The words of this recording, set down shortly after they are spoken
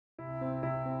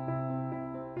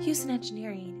Houston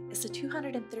Engineering is a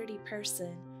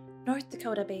 230-person, North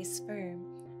Dakota-based firm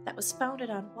that was founded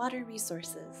on water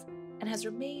resources and has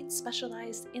remained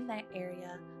specialized in that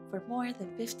area for more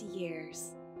than 50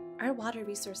 years. Our water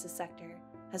resources sector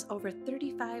has over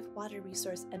 35 water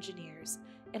resource engineers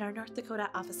in our North Dakota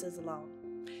offices alone,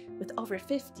 with over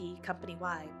 50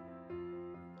 company-wide.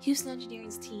 Houston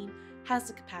Engineering's team has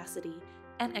the capacity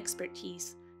and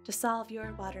expertise to solve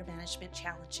your water management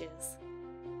challenges.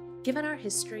 Given our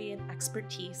history and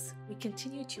expertise, we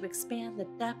continue to expand the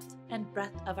depth and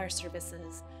breadth of our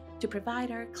services to provide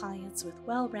our clients with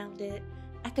well-rounded,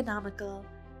 economical,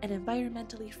 and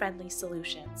environmentally friendly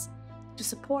solutions to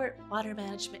support water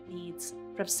management needs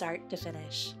from start to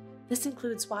finish. This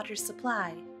includes water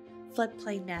supply,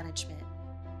 floodplain management,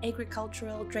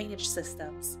 agricultural drainage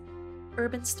systems,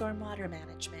 urban stormwater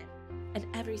management, and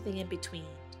everything in between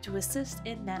to assist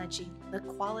in managing the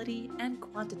quality and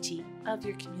quantity of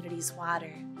your community's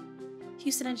water.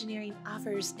 Houston Engineering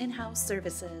offers in-house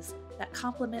services that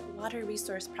complement water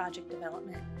resource project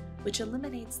development, which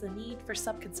eliminates the need for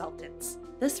subconsultants.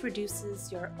 This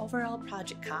reduces your overall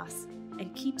project costs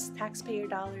and keeps taxpayer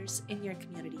dollars in your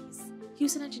communities.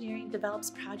 Houston Engineering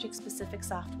develops project-specific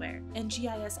software and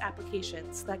GIS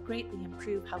applications that greatly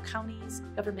improve how counties,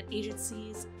 government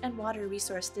agencies, and water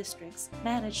resource districts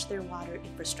manage their water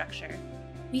infrastructure.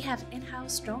 We have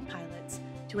in-house drone pilots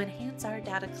to enhance our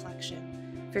data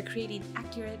collection for creating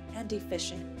accurate and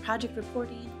efficient project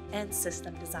reporting and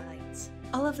system designs.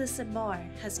 All of this and more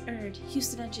has earned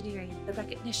Houston Engineering the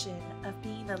recognition of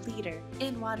being a leader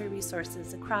in water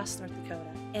resources across North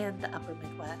Dakota and the Upper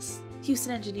Midwest.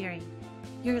 Houston Engineering,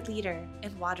 your leader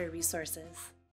in water resources.